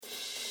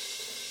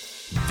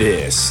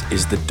This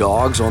is the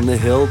Dogs on the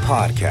Hill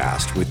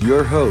podcast with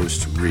your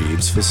host,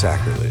 Reeves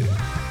Fisackerly.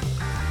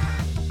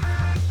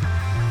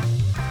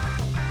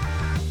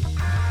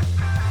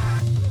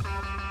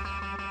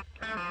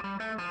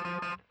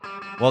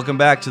 Welcome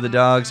back to the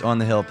Dogs on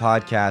the Hill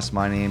podcast.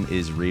 My name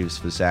is Reeves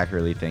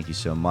Fisackerly. Thank you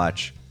so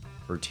much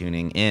for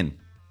tuning in.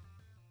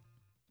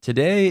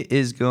 Today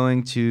is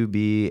going to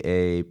be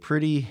a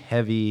pretty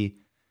heavy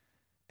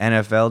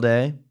NFL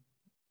day,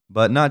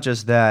 but not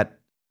just that,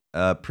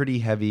 a pretty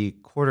heavy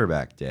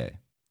quarterback day.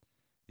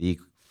 The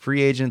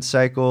free agent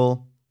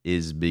cycle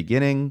is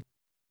beginning,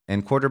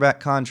 and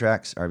quarterback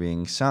contracts are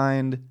being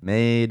signed,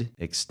 made,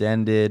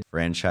 extended,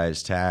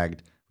 franchise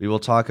tagged. We will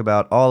talk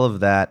about all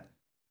of that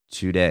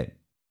today.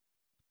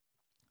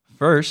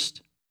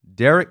 First,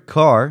 Derek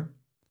Carr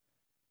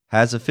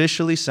has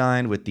officially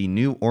signed with the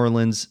New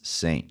Orleans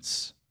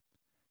Saints.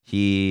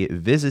 He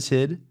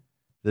visited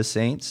the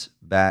Saints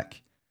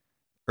back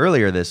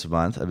earlier this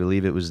month. I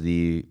believe it was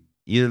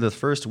either the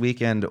first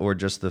weekend or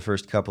just the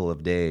first couple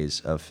of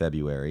days of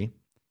February.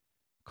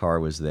 Carr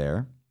was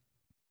there.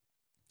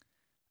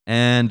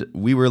 And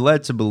we were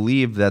led to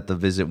believe that the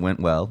visit went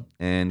well,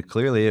 and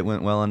clearly it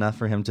went well enough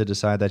for him to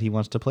decide that he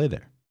wants to play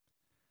there.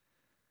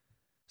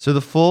 So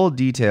the full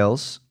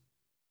details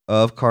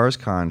of Carr's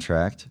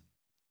contract,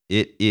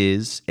 it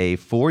is a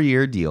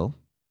 4-year deal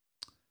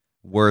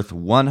worth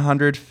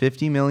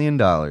 $150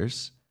 million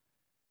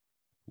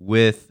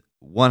with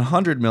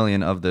 $100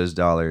 million of those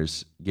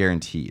dollars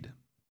guaranteed.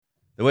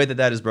 The way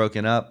that is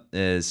broken up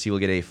is he will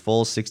get a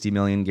full $60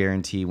 million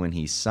guarantee when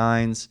he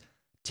signs,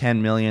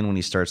 $10 million when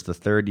he starts the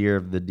third year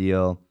of the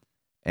deal,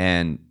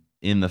 and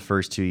in the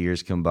first 2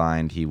 years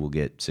combined, he will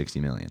get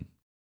 $60 million.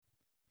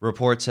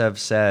 Reports have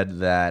said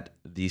that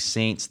the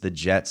Saints, the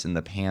Jets, and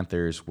the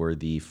Panthers were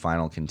the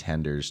final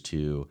contenders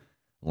to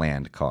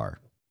land Carr.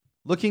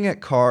 Looking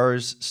at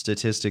Carr's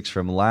statistics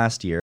from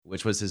last year,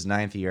 which was his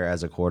 9th year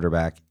as a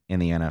quarterback in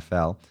the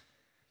NFL,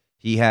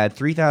 he had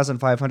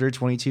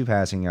 3,522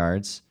 passing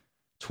yards,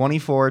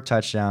 24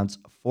 touchdowns,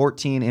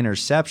 14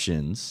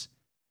 interceptions,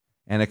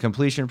 and a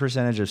completion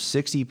percentage of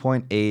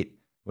 60.8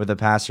 with a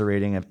passer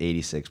rating of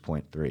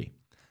 86.3.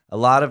 A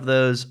lot of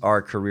those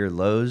are career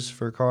lows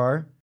for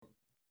Carr.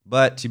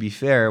 But to be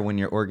fair, when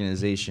your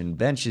organization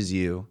benches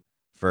you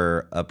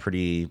for a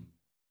pretty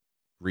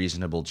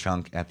reasonable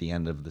chunk at the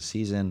end of the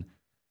season,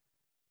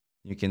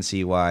 you can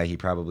see why he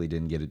probably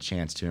didn't get a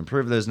chance to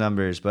improve those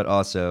numbers, but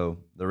also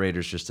the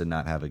Raiders just did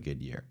not have a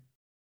good year.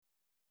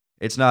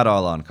 It's not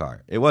all on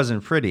Carr. It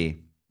wasn't pretty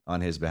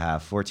on his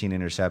behalf. 14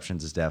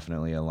 interceptions is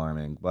definitely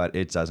alarming, but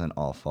it doesn't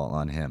all fall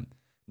on him.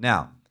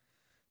 Now,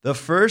 the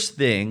first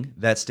thing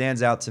that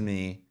stands out to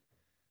me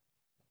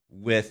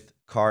with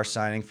Carr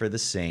signing for the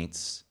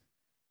Saints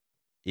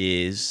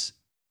is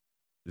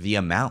the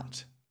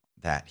amount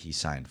that he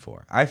signed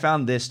for. I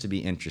found this to be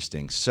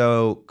interesting.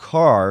 So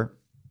Carr,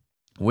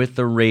 with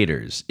the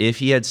Raiders, if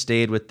he had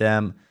stayed with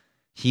them,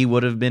 he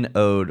would have been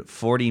owed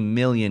 $40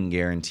 million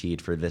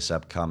guaranteed for this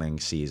upcoming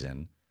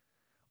season.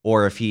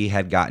 Or if he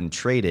had gotten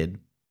traded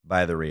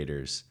by the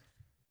Raiders,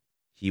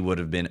 he would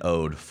have been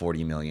owed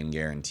 $40 million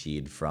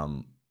guaranteed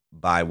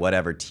by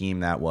whatever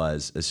team that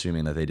was,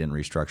 assuming that they didn't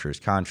restructure his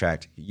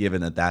contract,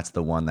 given that that's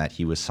the one that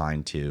he was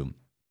signed to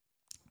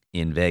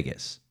in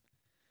Vegas.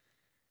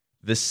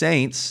 The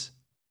Saints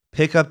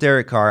pick up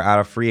Derek Carr out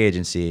of free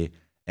agency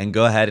and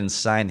go ahead and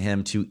sign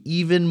him to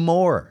even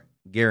more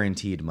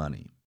guaranteed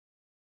money.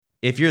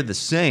 If you're the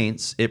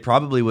Saints, it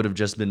probably would have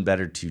just been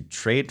better to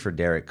trade for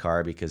Derek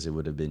Carr because it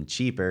would have been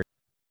cheaper.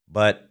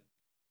 But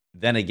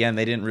then again,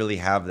 they didn't really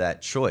have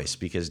that choice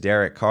because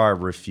Derek Carr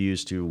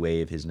refused to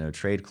waive his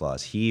no-trade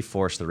clause. He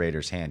forced the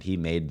Raiders' hand. He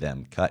made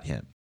them cut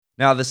him.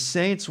 Now, the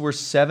Saints were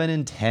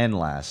 7-10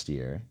 last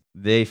year.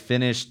 They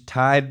finished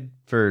tied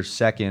for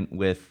second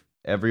with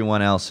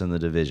everyone else in the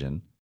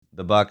division.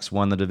 The Bucs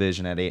won the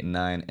division at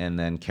 8-9, and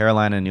then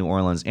Carolina, New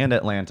Orleans, and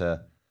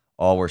Atlanta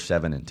all were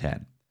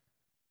 7-10.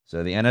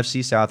 So the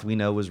NFC South we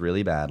know was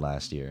really bad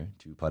last year,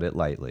 to put it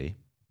lightly.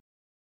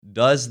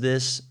 Does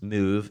this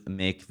move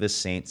make the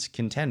Saints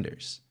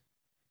contenders?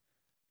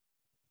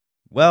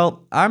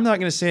 Well, I'm not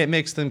going to say it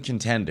makes them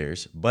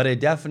contenders, but it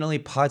definitely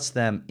puts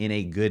them in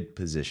a good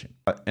position.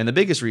 And the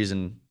biggest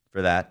reason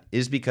for that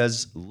is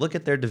because look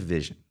at their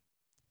division.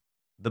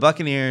 The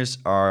Buccaneers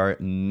are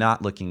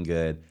not looking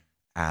good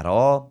at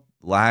all.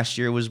 Last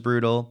year was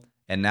brutal,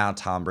 and now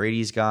Tom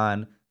Brady's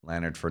gone,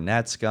 Leonard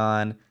Fournette's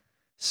gone.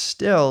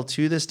 Still,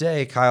 to this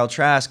day, Kyle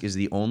Trask is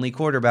the only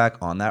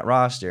quarterback on that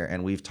roster,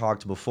 and we've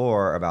talked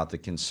before about the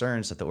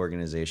concerns that the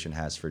organization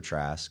has for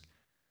Trask.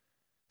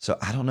 So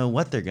I don't know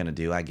what they're going to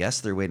do. I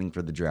guess they're waiting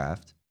for the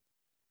draft.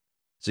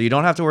 So you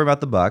don't have to worry about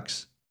the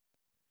Bucs.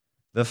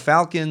 The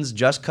Falcons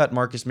just cut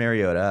Marcus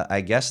Mariota.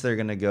 I guess they're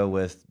going to go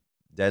with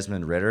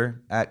Desmond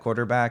Ridder at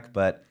quarterback,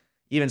 but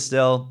even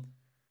still,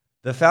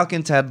 the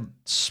Falcons had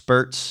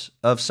spurts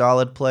of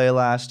solid play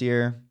last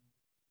year,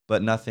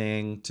 but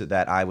nothing to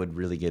that I would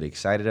really get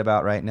excited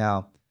about right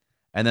now.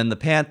 And then the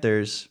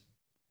Panthers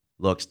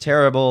looked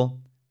terrible,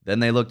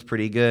 then they looked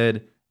pretty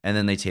good, and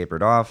then they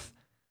tapered off,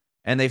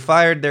 and they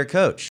fired their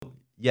coach.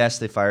 Yes,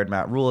 they fired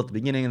Matt Rule at the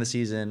beginning of the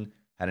season,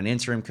 had an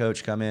interim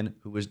coach come in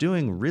who was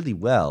doing really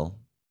well,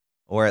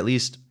 or at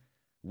least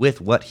with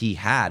what he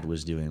had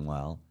was doing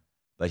well,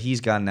 but he's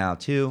gone now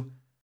too.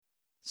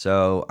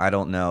 So I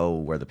don't know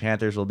where the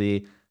Panthers will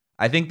be.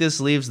 I think this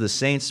leaves the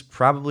Saints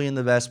probably in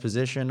the best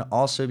position,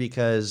 also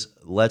because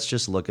let's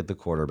just look at the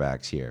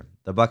quarterbacks here.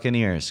 The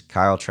Buccaneers,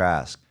 Kyle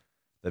Trask.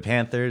 The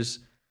Panthers,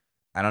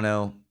 I don't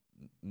know,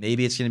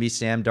 maybe it's going to be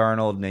Sam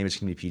Darnold, maybe it's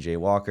going to be PJ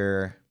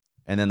Walker.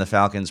 And then the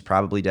Falcons,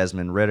 probably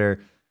Desmond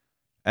Ridder.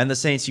 And the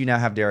Saints, you now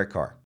have Derek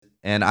Carr.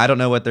 And I don't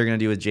know what they're going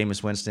to do with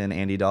Jameis Winston,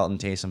 Andy Dalton,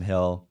 Taysom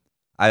Hill.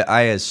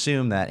 I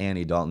assume that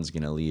Andy Dalton's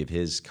going to leave.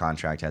 His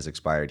contract has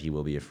expired. He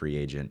will be a free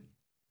agent.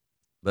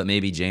 But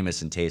maybe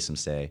Jameis and Taysom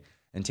stay.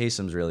 And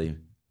Taysom's really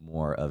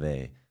more of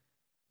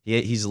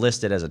he's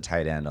listed as a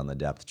tight end on the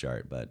depth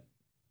chart, but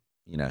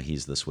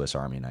he's the Swiss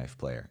Army knife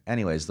player.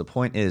 Anyways, the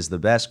point is the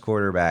best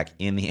quarterback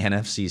in the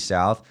NFC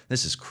South.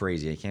 This is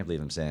crazy. I can't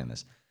believe I'm saying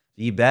this.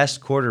 The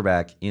best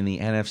quarterback in the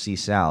NFC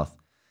South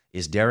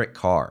is Derek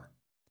Carr.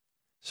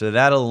 So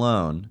that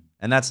alone,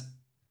 and that's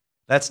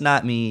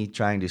not me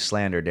trying to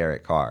slander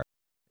Derek Carr.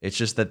 It's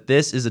just that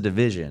this is a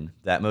division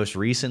that most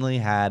recently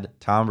had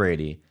Tom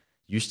Brady,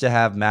 used to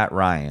have Matt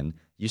Ryan,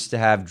 used to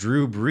have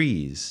Drew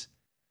Brees,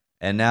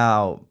 and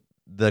now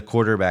the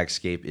quarterback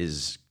scape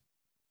is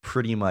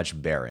pretty much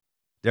barren.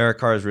 Derek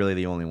Carr is really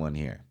the only one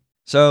here.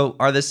 So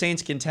are the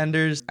Saints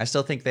contenders? I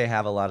still think they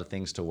have a lot of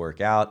things to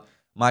work out.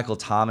 Michael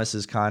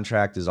Thomas's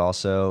contract is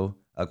also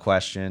a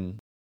question.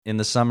 In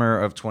the summer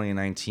of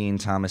 2019,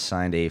 Thomas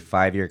signed a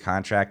 5-year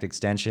contract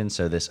extension,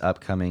 so this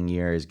upcoming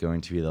year is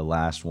going to be the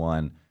last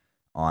one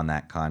on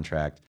that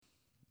contract.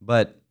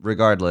 But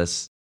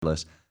regardless,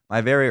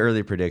 my very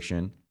early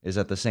prediction is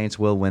that the Saints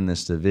will win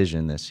this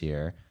division this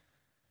year.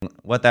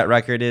 What that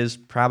record is,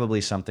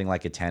 probably something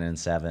like a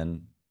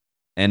 10-7,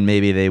 and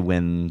maybe they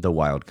win the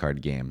wild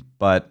card game.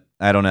 But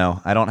I don't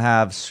know. I don't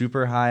have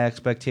super high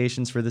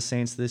expectations for the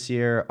Saints this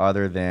year,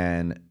 other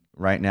than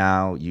right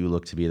now you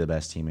look to be the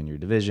best team in your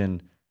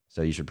division,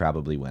 so you should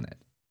probably win it.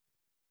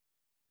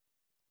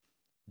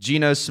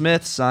 Geno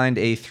Smith signed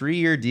a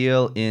 3-year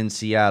deal in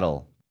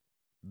Seattle.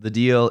 The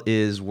deal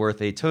is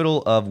worth a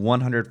total of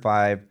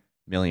 $105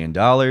 million,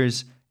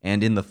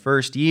 and in the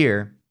first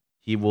year,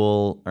 he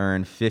will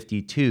earn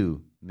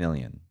 $52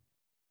 million.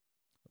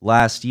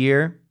 Last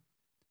year,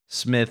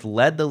 Smith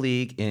led the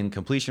league in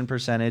completion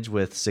percentage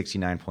with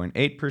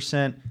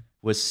 69.8%,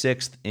 was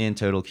 6th in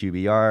total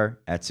QBR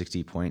at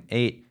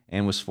 60.8,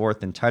 and was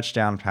 4th in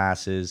touchdown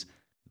passes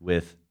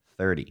with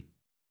 30.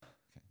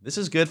 This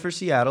is good for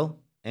Seattle,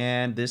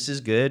 and this is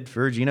good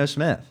for Geno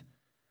Smith.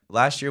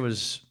 Last year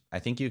was, I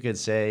think you could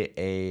say,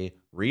 a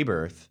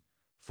rebirth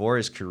for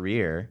his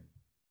career.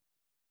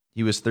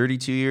 He was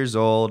 32 years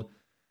old,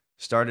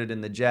 started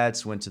in the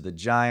Jets, went to the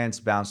Giants,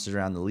 bounced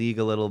around the league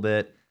a little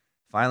bit,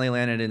 finally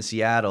landed in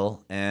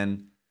Seattle,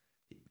 and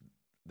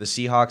the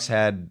Seahawks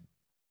had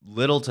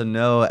little to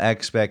no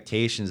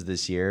expectations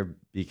this year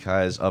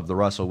because of the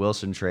Russell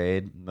Wilson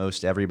trade.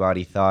 Most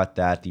everybody thought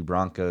that the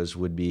Broncos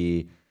would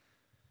be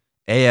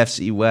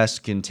AFC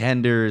West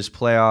contenders,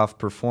 playoff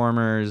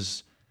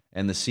performers,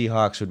 and the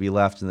Seahawks would be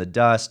left in the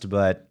dust,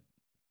 but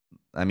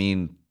I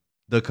mean,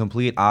 the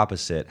complete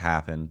opposite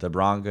happened. The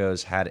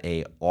Broncos had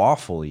an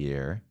awful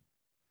year,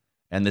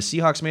 and the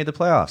Seahawks made the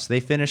playoffs. They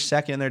finished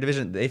second in their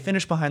division. They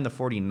finished behind the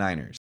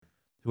 49ers,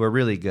 who are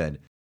really good,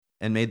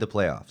 and made the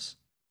playoffs.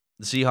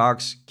 The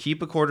Seahawks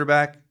keep a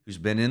quarterback who's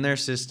been in their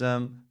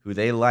system, who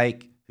they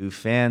like, who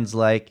fans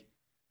like,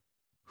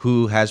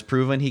 who has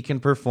proven he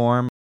can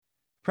perform.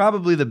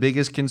 Probably the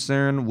biggest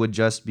concern would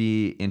just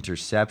be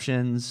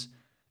interceptions,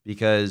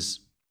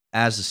 because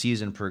as the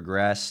season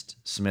progressed,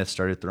 Smith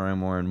started throwing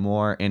more and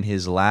more. In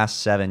his last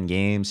 7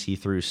 games, he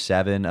threw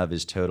 7 of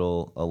his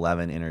total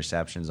 11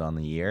 interceptions on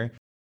the year.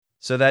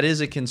 So that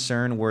is a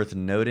concern worth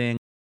noting.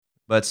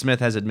 But Smith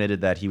has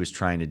admitted that he was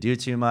trying to do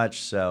too much.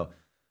 So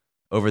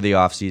over the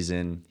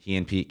offseason, he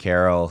and Pete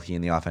Carroll, he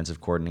and the offensive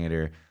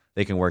coordinator,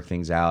 they can work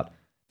things out.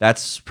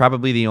 That's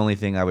probably the only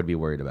thing I would be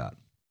worried about.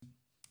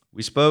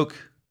 We spoke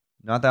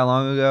not that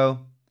long ago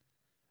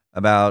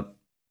about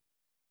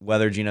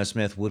whether Geno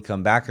Smith would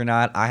come back or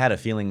not. I had a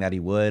feeling that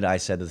he would. I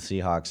said the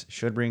Seahawks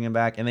should bring him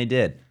back, and they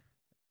did.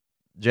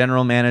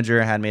 General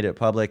manager had made it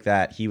public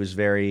that he was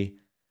very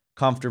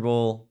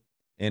comfortable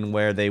in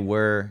where they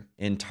were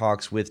in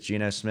talks with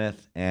Geno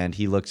Smith, and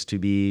he looks to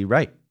be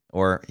right.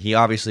 Or he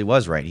obviously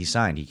was right. He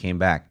signed. He came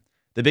back.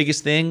 The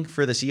biggest thing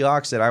for the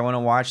Seahawks that I want to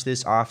watch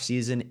this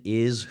offseason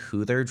is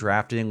who they're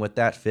drafting with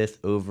that 5th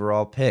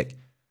overall pick.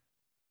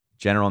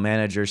 General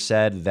manager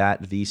said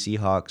that the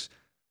Seahawks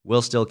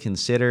will still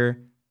consider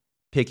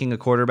picking a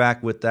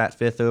quarterback with that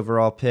 5th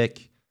overall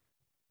pick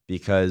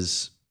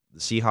because the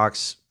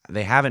Seahawks,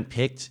 they haven't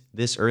picked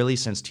this early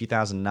since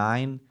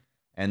 2009,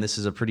 and this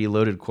is a pretty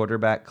loaded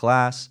quarterback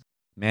class.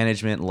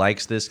 Management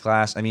likes this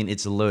class. I mean,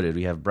 it's loaded.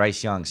 We have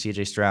Bryce Young,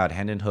 C.J. Stroud,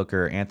 Hendon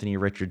Hooker, Anthony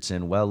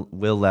Richardson, Will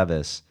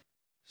Levis.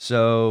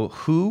 So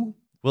who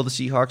will the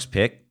Seahawks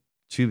pick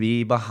to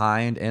be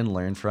behind and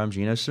learn from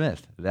Geno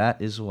Smith?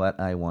 That is what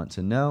I want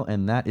to know,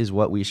 and that is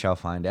what we shall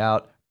find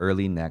out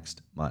early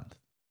next month.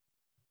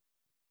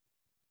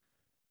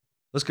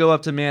 Let's go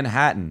up to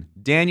Manhattan.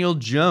 Daniel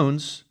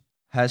Jones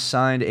has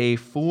signed a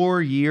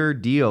 4-year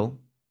deal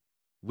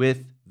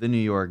with the New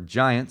York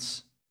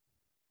Giants,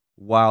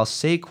 while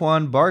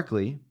Saquon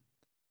Barkley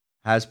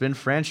has been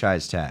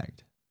franchise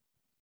tagged.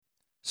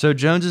 So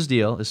Jones's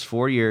deal is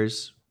 4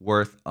 years,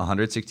 worth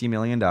 $160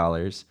 million,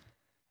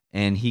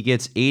 and he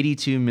gets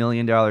 $82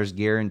 million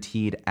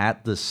guaranteed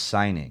at the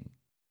signing.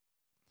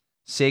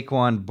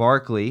 Saquon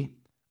Barkley,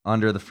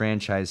 under the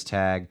franchise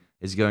tag,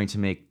 is going to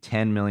make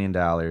 $10 million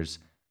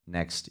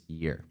next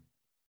year.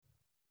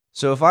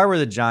 So if I were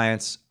the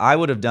Giants, I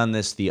would have done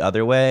this the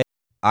other way.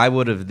 I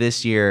would have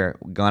this year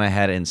gone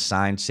ahead and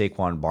signed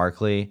Saquon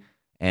Barkley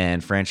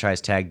and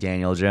franchise tag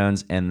Daniel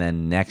Jones, and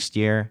then next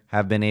year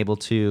have been able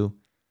to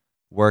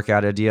work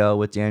out a deal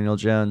with Daniel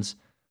Jones.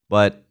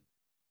 But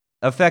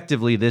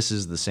effectively, this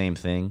is the same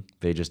thing.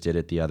 They just did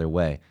it the other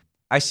way.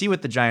 I see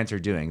what the Giants are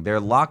doing. They're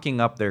locking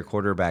up their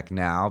quarterback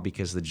now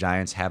because the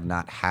Giants have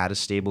not had a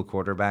stable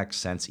quarterback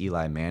since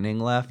Eli Manning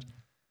left.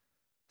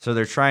 So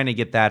they're trying to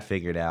get that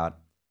figured out.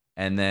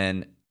 And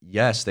then,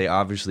 yes, they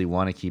obviously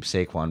want to keep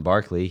Saquon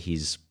Barkley.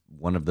 He's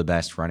one of the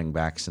best running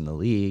backs in the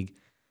league.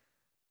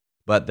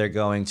 But they're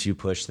going to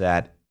push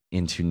that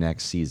into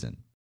next season.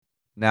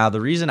 Now,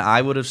 the reason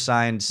I would have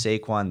signed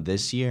Saquon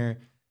this year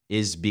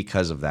is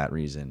because of that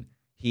reason.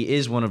 He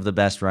is one of the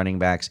best running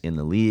backs in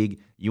the league.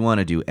 You want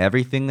to do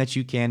everything that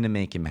you can to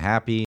make him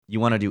happy. You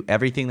want to do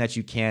everything that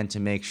you can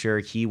to make sure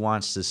he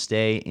wants to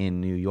stay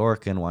in New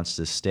York and wants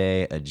to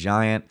stay a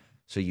Giant.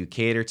 So you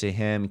cater to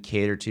him,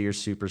 cater to your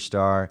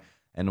superstar,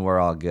 and we're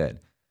all good.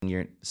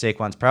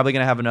 Saquon's probably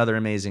going to have another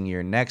amazing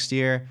year next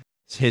year.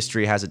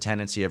 History has a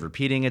tendency of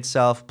repeating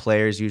itself.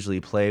 Players usually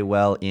play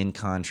well in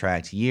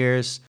contract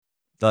years.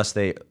 Thus,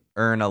 they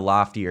earn a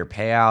loftier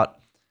payout.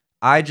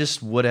 I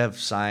just would have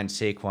signed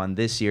Saquon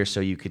this year so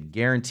you could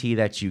guarantee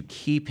that you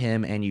keep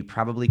him, and you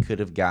probably could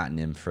have gotten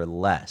him for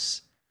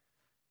less.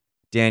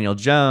 Daniel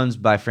Jones,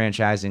 by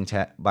franchise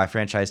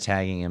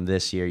tagging him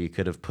this year, you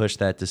could have pushed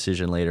that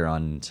decision later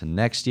on into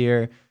next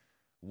year.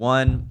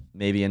 One,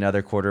 maybe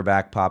another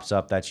quarterback pops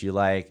up that you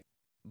like.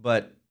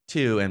 But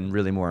two, and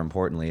really more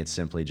importantly, it's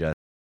simply just,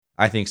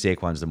 I think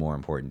Saquon's the more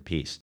important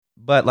piece.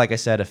 But like I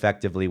said,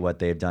 effectively what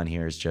they've done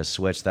here is just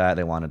switch that.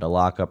 They wanted to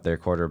lock up their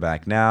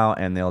quarterback now,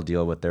 and they'll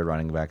deal with their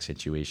running back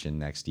situation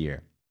next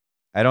year.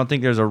 I don't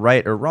think there's a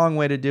right or wrong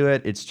way to do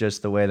it. It's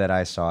just the way that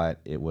I saw it.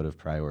 It would have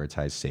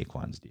prioritized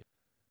Saquon's deal.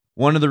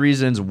 One of the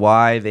reasons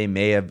why they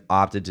may have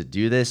opted to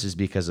do this is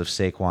because of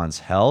Saquon's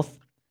health.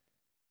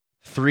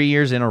 3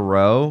 years in a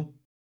row,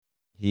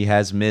 he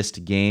has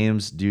missed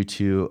games due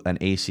to an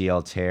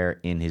ACL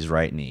tear in his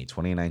right knee,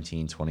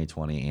 2019,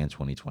 2020, and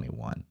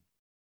 2021.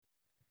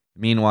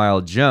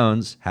 Meanwhile,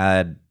 Jones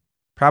had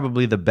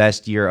probably the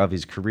best year of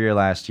his career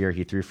last year.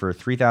 He threw for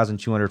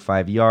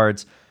 3,205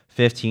 yards,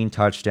 15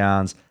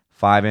 touchdowns,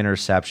 5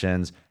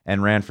 interceptions,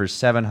 and ran for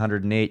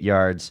 708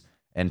 yards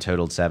and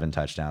totaled 7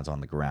 touchdowns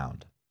on the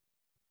ground.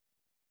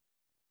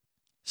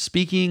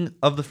 Speaking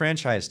of the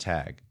franchise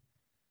tag,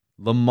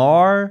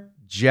 Lamar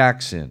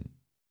Jackson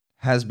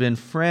has been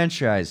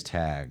franchise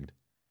tagged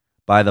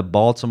by the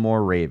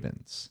Baltimore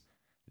Ravens.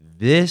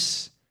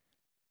 This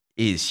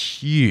is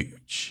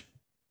huge.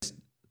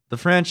 The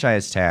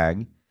franchise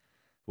tag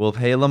will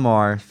pay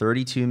Lamar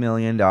 $32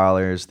 million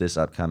this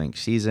upcoming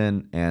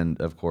season, and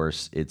of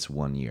course, it's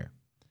 1 year.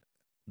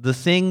 The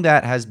thing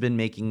that has been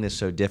making this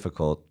so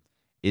difficult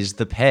is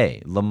the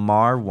pay.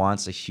 Lamar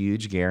wants a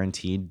huge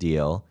guaranteed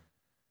deal,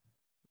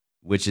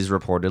 which is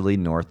reportedly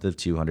north of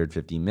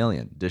 $250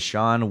 million.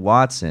 Deshaun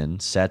Watson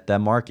set the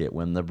market.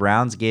 When the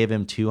Browns gave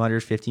him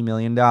 $250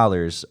 million,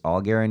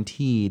 all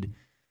guaranteed,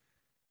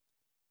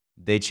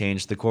 they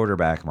changed the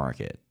quarterback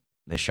market.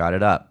 They shot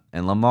it up.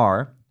 And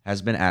Lamar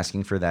has been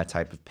asking for that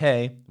type of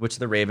pay, which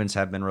the Ravens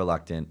have been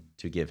reluctant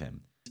to give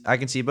him. I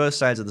can see both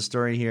sides of the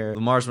story here.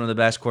 Lamar's one of the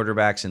best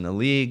quarterbacks in the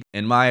league.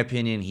 In my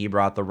opinion, he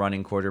brought the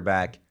running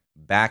quarterback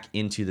back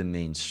into the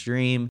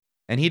mainstream.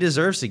 And he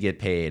deserves to get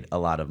paid a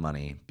lot of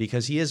money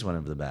because he is one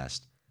of the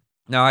best.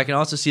 Now, I can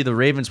also see the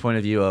Ravens' point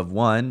of view of,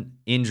 one,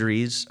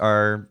 injuries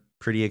are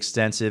pretty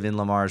extensive in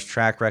Lamar's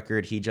track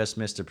record. He just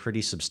missed a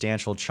pretty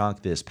substantial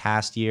chunk this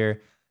past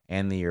year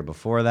and the year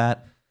before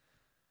that.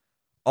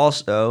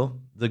 Also,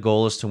 the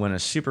goal is to win a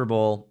Super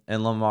Bowl,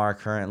 and Lamar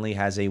currently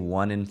has a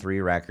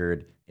 1-3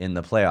 record in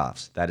the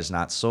playoffs. That is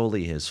not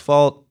solely his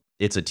fault.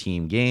 It's a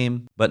team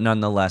game, but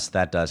nonetheless,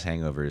 that does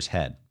hang over his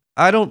head.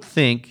 I don't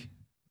think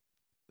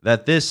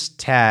that this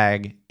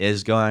tag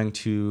is going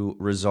to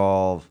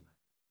resolve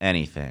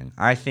anything.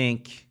 I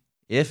think,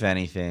 if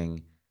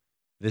anything,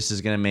 this is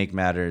going to make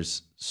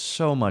matters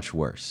so much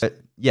worse. But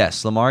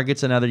yes, Lamar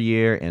gets another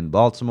year in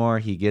Baltimore.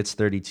 He gets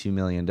 $32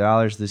 million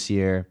this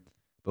year.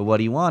 But what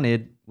he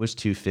wanted was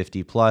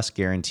 $250 plus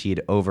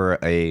guaranteed over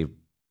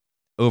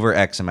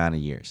X amount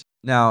of years.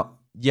 Now,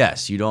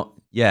 yes, you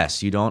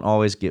don't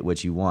always get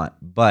what you want.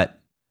 But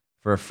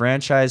for a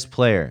franchise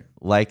player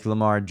like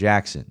Lamar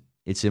Jackson,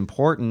 it's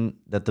important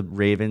that the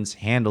Ravens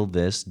handle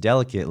this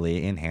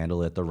delicately and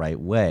handle it the right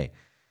way.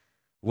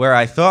 Where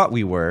I thought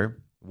we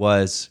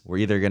was we're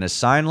either going to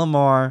sign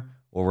Lamar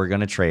or we're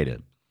going to trade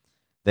him.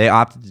 They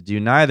opted to do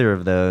neither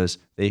of those.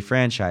 They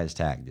franchise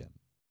tagged him.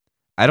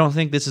 I don't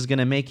think this is going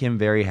to make him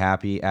very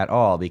happy at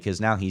all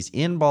because now he's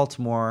in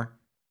Baltimore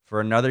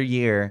for another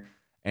year,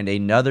 and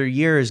another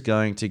year is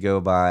going to go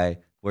by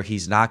where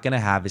he's not going to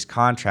have his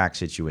contract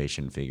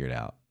situation figured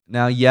out.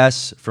 Now,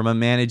 yes, from a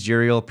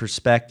managerial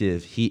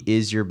perspective, he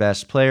is your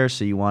best player,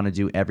 so you want to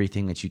do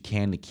everything that you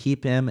can to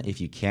keep him.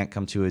 If you can't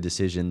come to a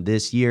decision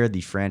this year,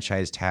 the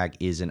franchise tag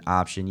is an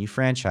option. You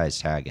franchise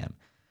tag him.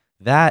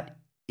 That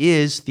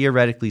is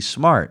theoretically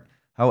smart.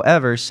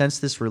 However, since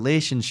this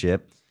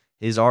relationship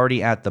is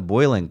already at the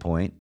boiling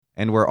point,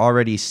 and we're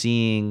already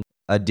seeing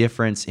a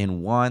difference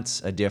in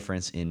wants, a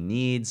difference in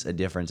needs, a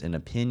difference in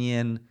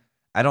opinion,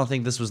 I don't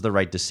think this was the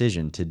right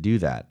decision to do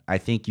that. I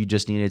think you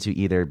just needed to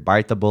either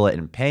bite the bullet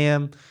and pay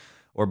him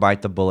or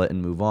bite the bullet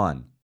and move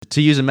on.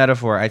 To use a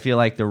metaphor, I feel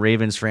like the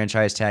Ravens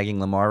franchise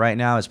tagging Lamar right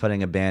now is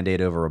putting a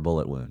Band-Aid over a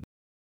bullet wound.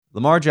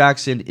 Lamar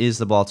Jackson is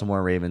the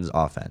Baltimore Ravens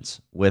offense.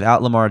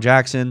 Without Lamar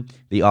Jackson,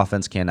 the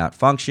offense cannot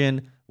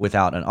function.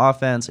 Without an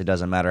offense, it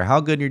doesn't matter how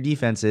good your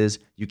defense is,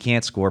 you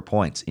can't score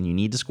points. And you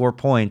need to score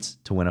points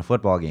to win a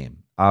football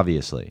game,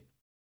 obviously.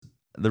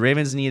 The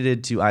Ravens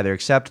needed to either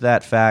accept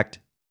that fact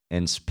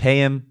and pay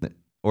him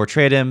or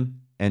trade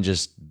him and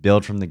just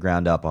build from the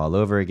ground up all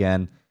over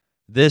again.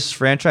 This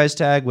franchise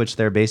tag, which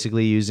they're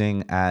basically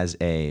using as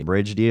a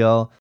bridge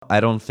deal, I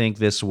don't think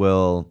this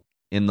will,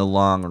 in the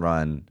long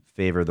run,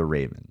 favor the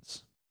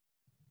Ravens.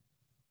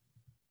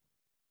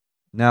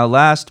 Now,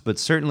 last but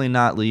certainly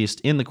not least,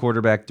 in the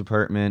quarterback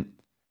department,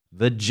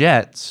 the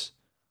Jets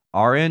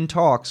are in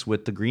talks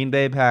with the Green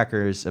Bay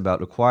Packers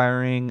about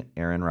acquiring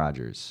Aaron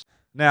Rodgers.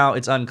 Now,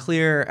 it's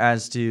unclear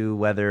as to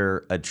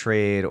whether a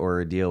trade or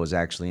a deal was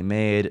actually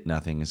made.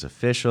 Nothing is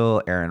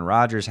official. Aaron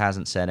Rodgers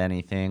hasn't said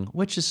anything,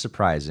 which is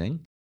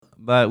surprising.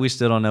 But we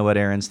still don't know what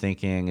Aaron's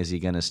thinking. Is he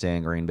going to stay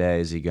in Green Bay?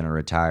 Is he going to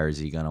retire? Is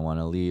he going to want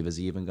to leave? Is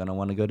he even going to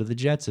want to go to the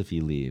Jets if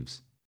he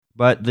leaves?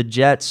 But the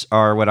Jets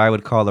are what I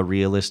would call a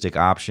realistic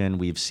option.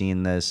 We've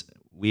seen this.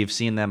 We've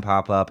seen them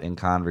pop up in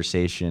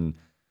conversation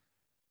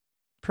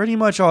pretty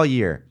much all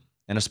year,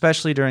 and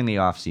especially during the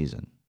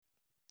offseason.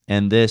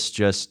 And this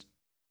just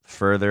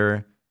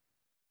further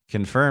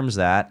confirms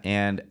that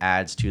and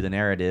adds to the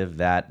narrative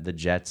that the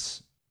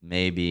Jets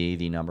may be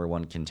the number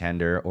one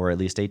contender, or at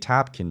least a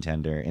top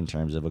contender in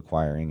terms of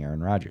acquiring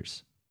Aaron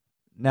Rodgers.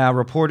 Now,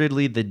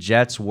 reportedly, the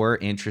Jets were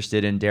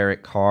interested in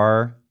Derek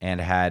Carr and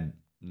had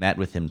met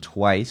with him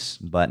twice,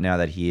 but now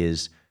that he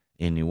is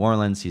in New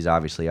Orleans, he's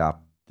obviously off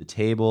the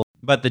table.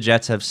 But the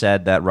Jets have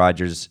said that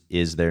Rodgers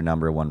is their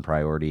number one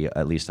priority,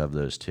 at least of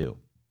those two.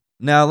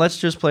 Now, let's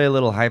just play a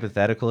little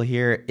hypothetical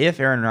here. If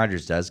Aaron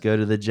Rodgers does go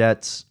to the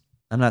Jets,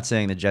 I'm not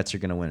saying the Jets are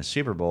going to win a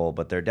Super Bowl,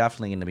 but they're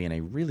definitely going to be in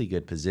a really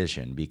good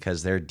position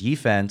because their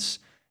defense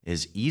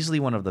is easily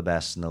one of the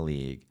best in the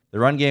league. The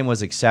run game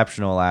was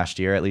exceptional last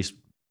year, at least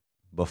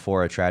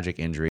before a tragic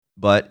injury,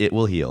 but it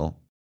will heal.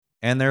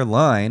 And their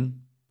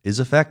line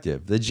is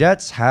effective. The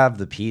Jets have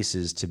the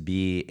pieces to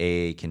be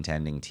a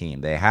contending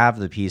team. They have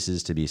the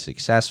pieces to be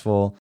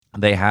successful.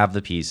 They have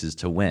the pieces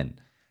to win,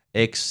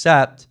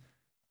 except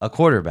a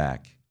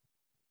quarterback.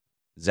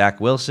 Zach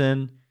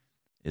Wilson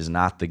is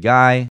not the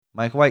guy.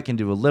 Mike White can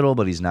do a little,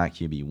 but he's not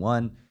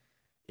QB1.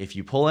 If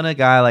you pull in a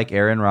guy like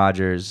Aaron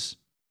Rodgers,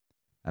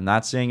 I'm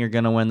not saying you're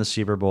going to win the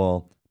Super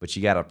Bowl, but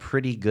you got a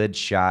pretty good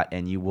shot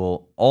and you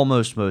will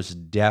almost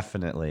most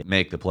definitely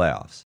make the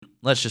playoffs.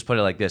 Let's just put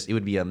it like this. It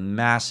would be a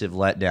massive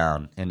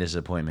letdown and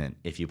disappointment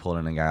if you pulled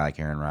in a guy like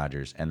Aaron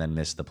Rodgers and then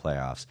missed the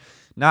playoffs.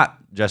 Not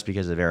just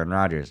because of Aaron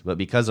Rodgers, but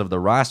because of the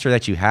roster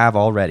that you have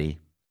already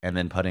and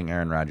then putting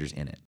Aaron Rodgers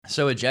in it.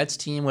 So a Jets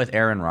team with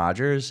Aaron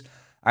Rodgers,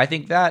 I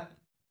think that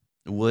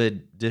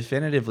would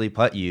definitively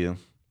put you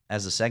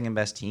as the second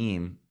best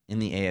team in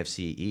the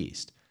AFC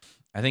East.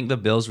 I think the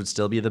Bills would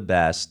still be the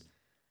best.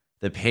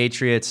 The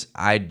Patriots,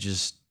 I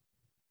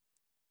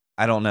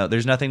don't know.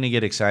 There's nothing to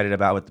get excited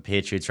about with the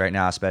Patriots right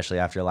now, especially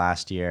after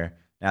last year.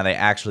 Now, they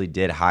actually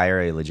did hire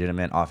a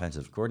legitimate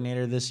offensive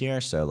coordinator this year,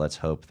 so let's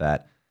hope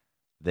that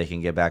they can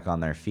get back on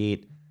their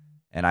feet.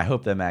 And I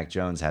hope that Mac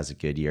Jones has a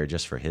good year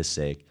just for his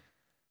sake.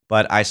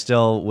 But I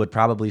still would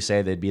probably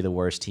say they'd be the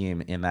worst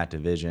team in that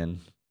division.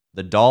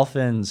 The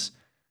Dolphins,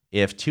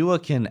 if Tua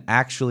can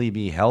actually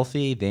be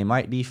healthy, they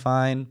might be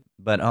fine.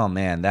 But, oh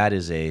man, that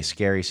is a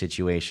scary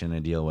situation to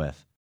deal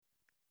with.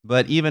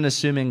 But even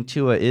assuming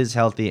Tua is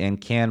healthy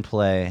and can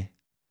play,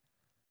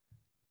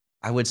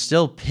 I would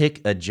still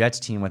pick a Jets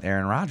team with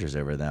Aaron Rodgers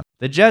over them.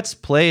 The Jets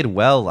played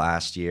well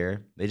last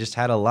year. They just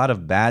had a lot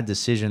of bad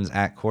decisions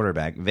at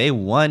quarterback. They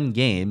won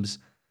games,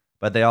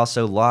 but they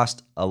also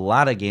lost a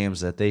lot of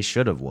games that they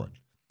should have won.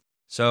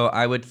 So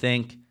I would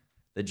think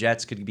the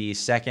Jets could be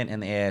second in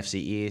the AFC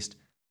East,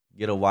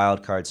 get a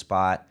wild card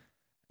spot,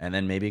 and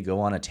then maybe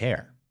go on a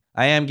tear.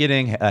 I am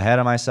getting ahead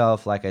of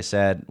myself. Like I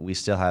said, we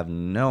still have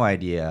no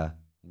idea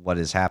what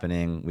is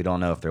happening. We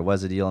don't know if there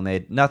was a deal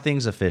made.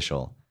 Nothing's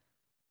official.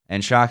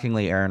 And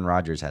shockingly, Aaron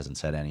Rodgers hasn't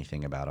said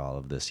anything about all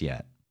of this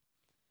yet.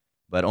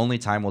 But only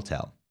time will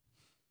tell.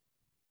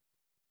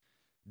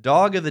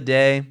 Dog of the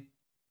day.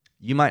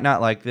 You might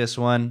not like this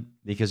one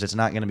because it's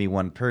not going to be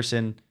one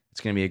person.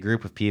 It's going to be a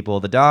group of people.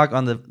 The dog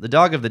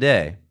of the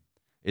day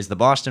is the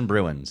Boston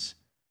Bruins.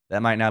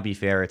 That might not be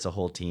fair. It's a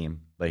whole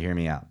team, but hear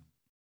me out.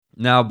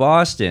 Now,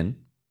 Boston,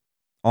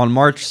 on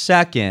March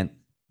 2nd,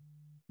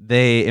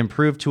 they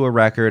improved to a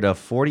record of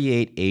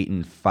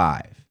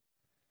 48-8-5.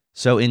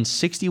 So in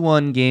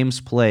 61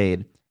 games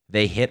played,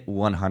 they hit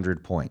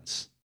 100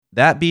 points.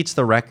 That beats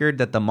the record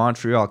that the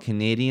Montreal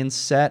Canadiens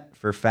set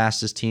for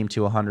fastest team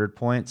to 100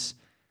 points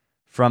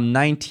from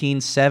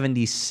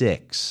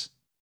 1976.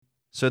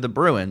 So the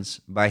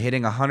Bruins, by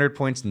hitting 100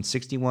 points in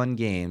 61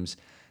 games,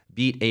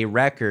 beat a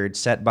record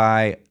set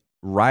by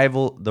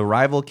the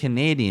rival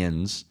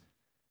Canadiens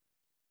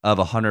of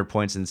 100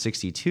 points in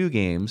 62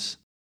 games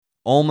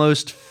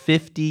almost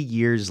 50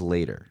 years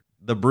later.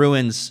 The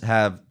Bruins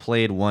have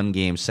played one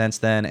game since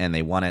then, and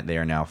they won it. They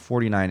are now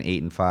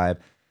 49-8-5,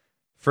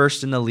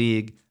 first in the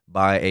league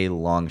by a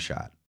long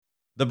shot.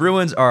 The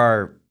Bruins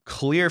are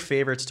clear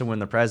favorites to win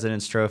the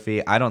President's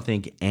Trophy. I don't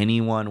think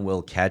anyone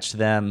will catch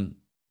them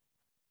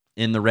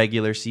in the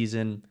regular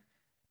season.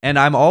 And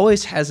I'm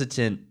always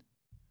hesitant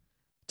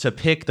to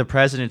pick the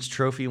President's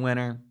Trophy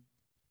winner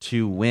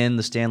to win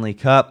the Stanley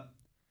Cup.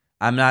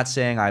 I'm not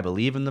saying I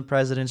believe in the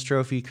President's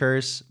Trophy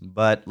curse,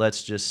 but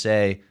let's just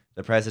say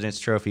the President's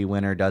Trophy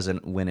winner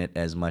doesn't win it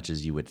as much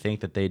as you would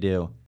think that they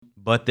do.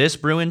 But this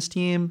Bruins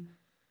team,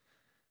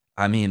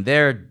 I mean,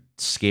 they're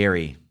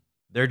scary.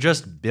 They're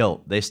just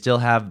built. They still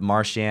have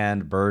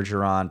Marchand,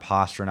 Bergeron,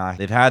 Pastrnak.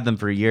 They've had them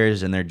for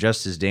years, and they're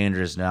just as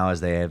dangerous now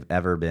as they have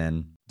ever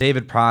been.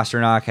 David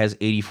Pastrnak has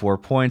 84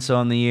 points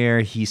on the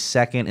year. He's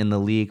second in the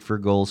league for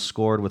goals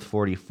scored with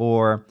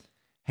 44.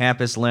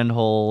 Hampus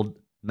Lindholm,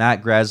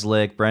 Matt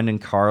Grzelcyk, Brendan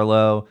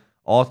Carlo,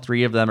 all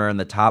three of them are in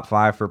the top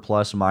 5 for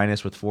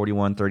plus-minus with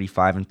 41,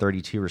 35, and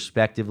 32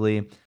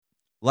 respectively.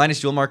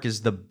 Linus Ullmark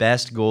is the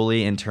best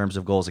goalie in terms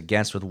of goals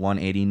against with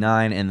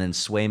 189, and then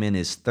Swayman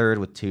is third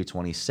with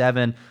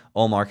 227.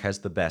 Ullmark has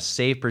the best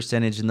save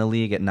percentage in the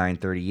league at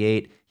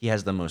 938. He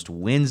has the most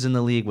wins in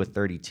the league with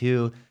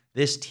 32.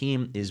 This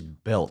team is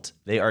built.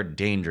 They are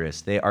dangerous.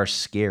 They are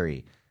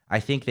scary. I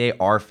think they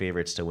are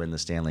favorites to win the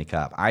Stanley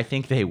Cup. I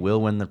think they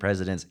will win the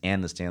President's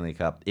and the Stanley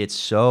Cup. It's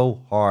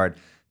so hard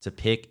to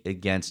pick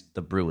against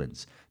the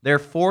Bruins. They're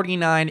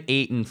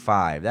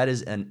 49-8-5. That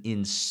is an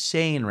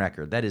insane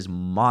record. That is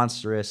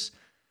monstrous.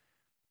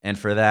 And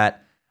for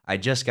that, I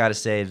just got to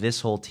say,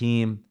 this whole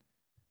team,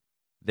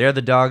 they're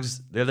the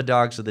dogs. They're the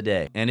dogs of the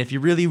day. And if you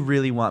really,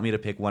 really want me to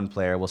pick one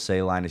player, we'll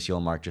say Linus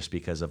Ullmark, just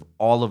because of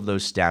all of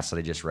those stats that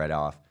I just read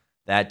off.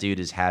 That dude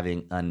is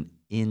having an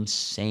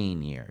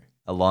insane year,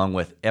 along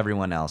with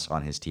everyone else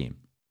on his team.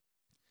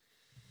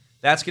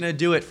 That's going to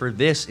do it for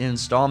this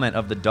installment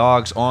of the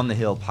Dogs on the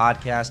Hill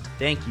podcast.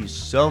 Thank you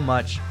so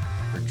much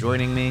for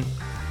joining me,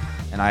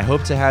 and I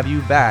hope to have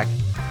you back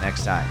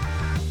next time.